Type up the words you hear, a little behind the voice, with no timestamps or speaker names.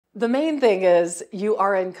The main thing is you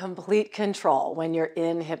are in complete control when you're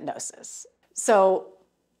in hypnosis. So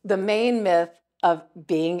the main myth of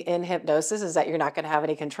being in hypnosis is that you're not going to have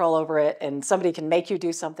any control over it and somebody can make you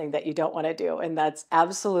do something that you don't want to do. And that's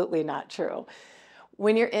absolutely not true.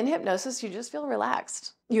 When you're in hypnosis, you just feel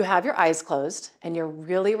relaxed. You have your eyes closed and you're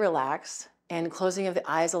really relaxed. And closing of the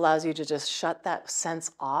eyes allows you to just shut that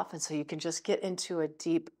sense off. And so you can just get into a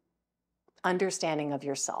deep understanding of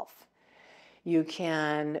yourself. You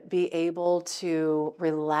can be able to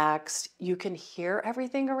relax. You can hear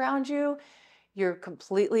everything around you. You're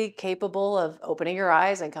completely capable of opening your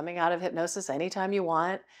eyes and coming out of hypnosis anytime you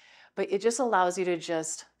want. But it just allows you to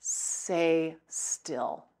just stay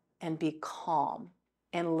still and be calm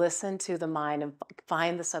and listen to the mind and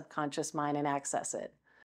find the subconscious mind and access it.